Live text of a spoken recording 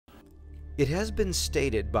It has been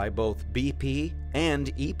stated by both BP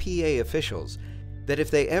and EPA officials that if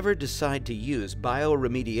they ever decide to use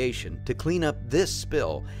bioremediation to clean up this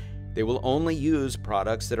spill, they will only use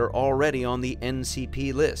products that are already on the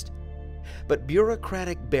NCP list. But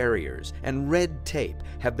bureaucratic barriers and red tape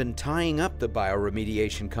have been tying up the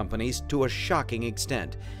bioremediation companies to a shocking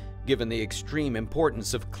extent, given the extreme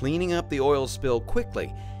importance of cleaning up the oil spill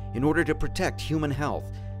quickly in order to protect human health,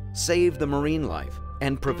 save the marine life,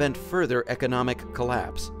 and prevent further economic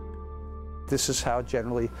collapse. This is how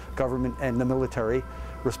generally government and the military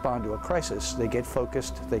respond to a crisis. They get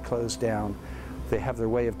focused, they close down, they have their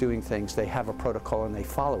way of doing things, they have a protocol and they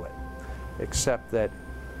follow it. Except that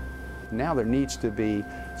now there needs to be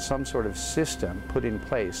some sort of system put in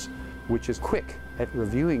place which is quick at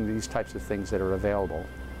reviewing these types of things that are available,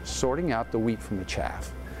 sorting out the wheat from the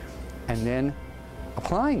chaff, and then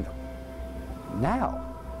applying them.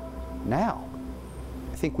 Now.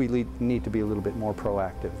 I think we need to be a little bit more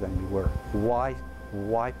proactive than we were.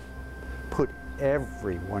 Why put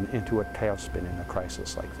everyone into a tailspin in a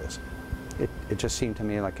crisis like this? It just seemed to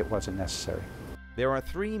me like it wasn't necessary. There are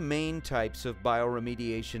three main types of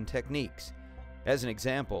bioremediation techniques. As an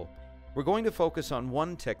example, we're going to focus on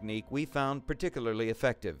one technique we found particularly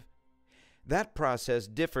effective. That process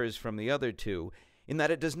differs from the other two in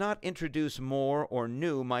that it does not introduce more or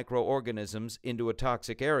new microorganisms into a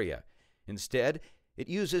toxic area. Instead, it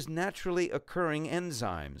uses naturally occurring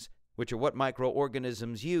enzymes, which are what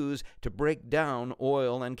microorganisms use to break down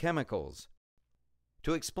oil and chemicals.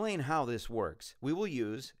 To explain how this works, we will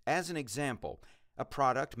use, as an example, a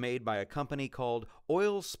product made by a company called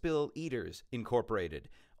Oil Spill Eaters, Incorporated,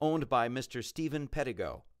 owned by Mr. Stephen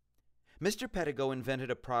Pettigo. Mr. Pettigo invented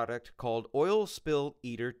a product called Oil Spill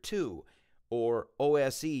Eater 2, or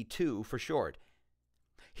OSE2 for short.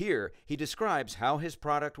 Here, he describes how his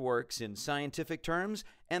product works in scientific terms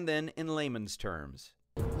and then in layman's terms.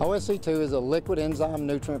 OSE2 is a liquid enzyme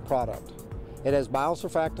nutrient product. It has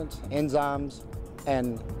biosurfactants, enzymes,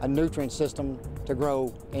 and a nutrient system to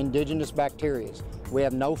grow indigenous bacteria. We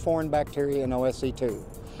have no foreign bacteria in OSE2.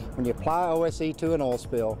 When you apply OSE to an oil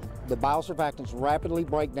spill, the biosurfactants rapidly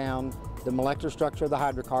break down the molecular structure of the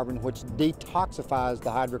hydrocarbon, which detoxifies the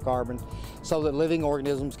hydrocarbon so that living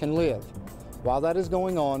organisms can live. While that is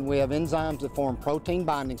going on, we have enzymes that form protein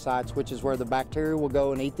binding sites, which is where the bacteria will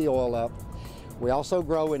go and eat the oil up. We also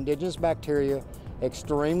grow indigenous bacteria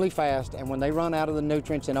extremely fast, and when they run out of the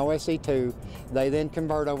nutrients in OSE2, they then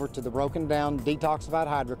convert over to the broken down detoxified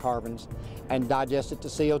hydrocarbons and digest it to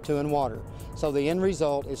CO2 and water. So the end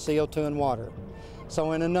result is CO2 and water.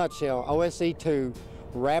 So in a nutshell, OSE2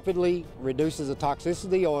 rapidly reduces the toxicity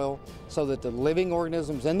of the oil so that the living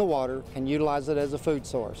organisms in the water can utilize it as a food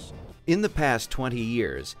source. In the past 20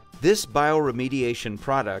 years, this bioremediation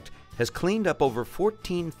product has cleaned up over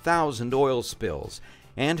 14,000 oil spills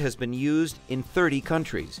and has been used in 30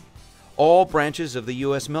 countries. All branches of the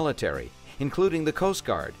U.S. military, including the Coast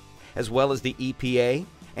Guard, as well as the EPA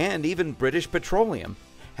and even British Petroleum,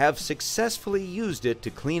 have successfully used it to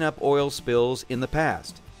clean up oil spills in the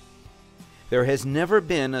past. There has never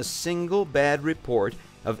been a single bad report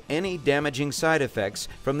of any damaging side effects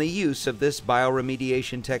from the use of this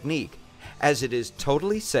bioremediation technique, as it is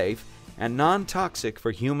totally safe and non-toxic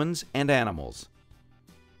for humans and animals.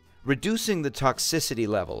 Reducing the toxicity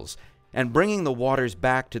levels and bringing the waters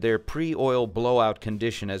back to their pre-oil blowout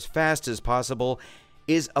condition as fast as possible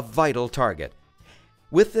is a vital target.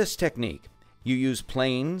 With this technique, you use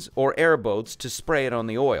planes or airboats to spray it on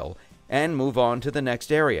the oil and move on to the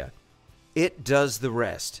next area. It does the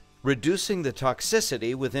rest, reducing the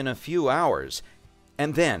toxicity within a few hours,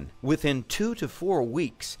 and then, within 2 to 4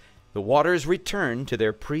 weeks, the waters return to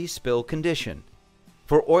their pre-spill condition.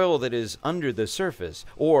 For oil that is under the surface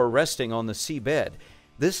or resting on the seabed,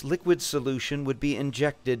 this liquid solution would be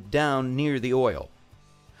injected down near the oil.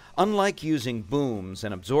 Unlike using booms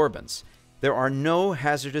and absorbents, there are no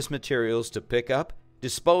hazardous materials to pick up,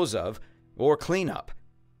 dispose of, or clean up.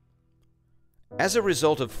 As a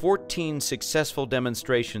result of 14 successful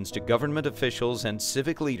demonstrations to government officials and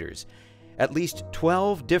civic leaders, at least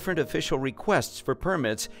 12 different official requests for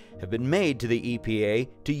permits have been made to the EPA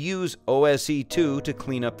to use OSE2 to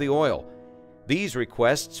clean up the oil. These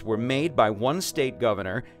requests were made by 1 state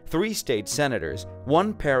governor, 3 state senators,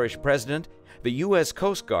 1 parish president, the U.S.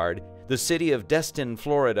 Coast Guard, the city of Destin,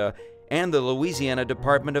 Florida, and the Louisiana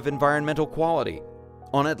Department of Environmental Quality.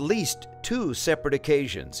 On at least 2 separate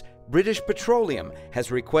occasions, British Petroleum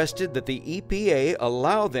has requested that the EPA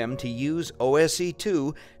allow them to use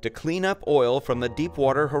OSE2 to clean up oil from the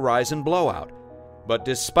Deepwater Horizon blowout. But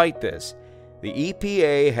despite this, the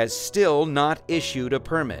EPA has still not issued a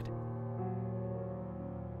permit.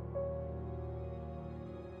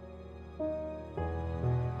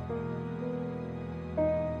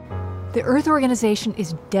 The Earth Organization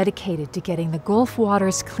is dedicated to getting the Gulf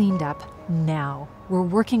waters cleaned up now. We're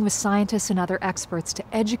working with scientists and other experts to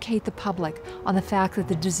educate the public on the fact that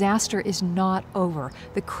the disaster is not over.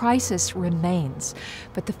 The crisis remains.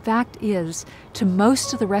 But the fact is, to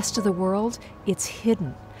most of the rest of the world, it's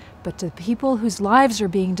hidden. But to the people whose lives are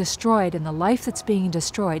being destroyed and the life that's being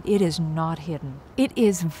destroyed, it is not hidden. It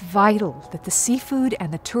is vital that the seafood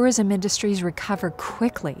and the tourism industries recover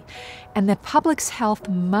quickly, and the public's health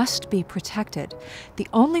must be protected. The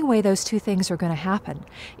only way those two things are going to happen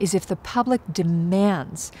is if the public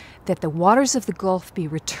demands that the waters of the Gulf be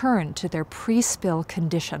returned to their pre-spill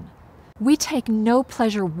condition. We take no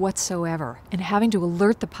pleasure whatsoever in having to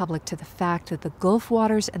alert the public to the fact that the Gulf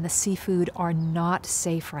waters and the seafood are not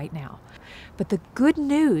safe right now. But the good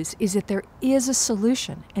news is that there is a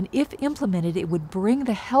solution, and if implemented, it would bring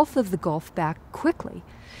the health of the Gulf back quickly.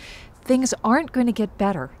 Things aren't going to get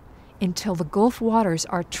better until the Gulf waters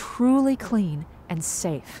are truly clean and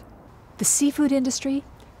safe. The seafood industry,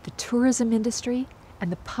 the tourism industry,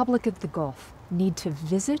 and the public of the Gulf need to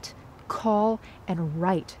visit, call, and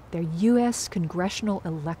write their U.S. congressional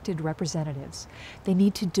elected representatives. They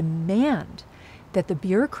need to demand that the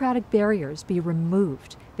bureaucratic barriers be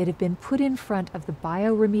removed that have been put in front of the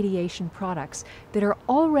bio-remediation products that are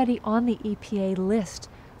already on the EPA list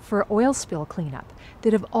for oil spill cleanup,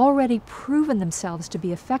 that have already proven themselves to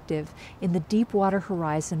be effective in the Deepwater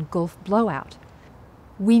Horizon Gulf blowout.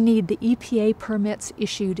 We need the EPA permits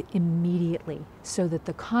issued immediately so that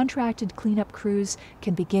the contracted cleanup crews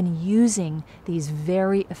can begin using these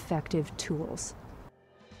very effective tools.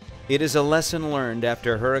 It is a lesson learned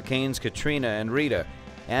after Hurricanes Katrina and Rita,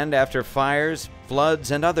 and after fires,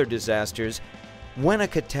 floods, and other disasters. When a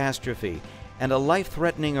catastrophe and a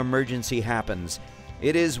life-threatening emergency happens,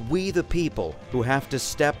 it is we the people who have to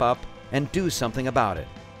step up and do something about it.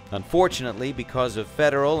 Unfortunately, because of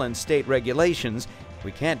federal and state regulations,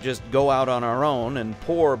 we can't just go out on our own and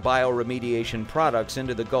pour bioremediation products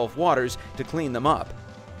into the Gulf waters to clean them up.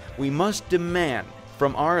 We must demand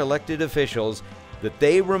from our elected officials that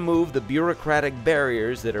they remove the bureaucratic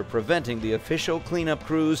barriers that are preventing the official cleanup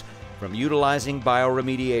crews from utilizing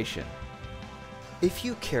bioremediation. If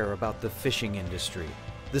you care about the fishing industry,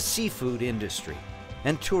 the seafood industry,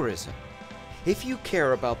 and tourism, if you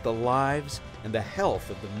care about the lives and the health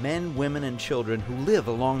of the men, women, and children who live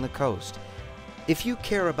along the coast, if you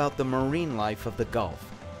care about the marine life of the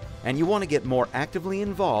Gulf, and you want to get more actively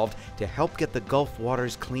involved to help get the Gulf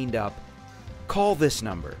waters cleaned up, call this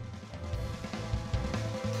number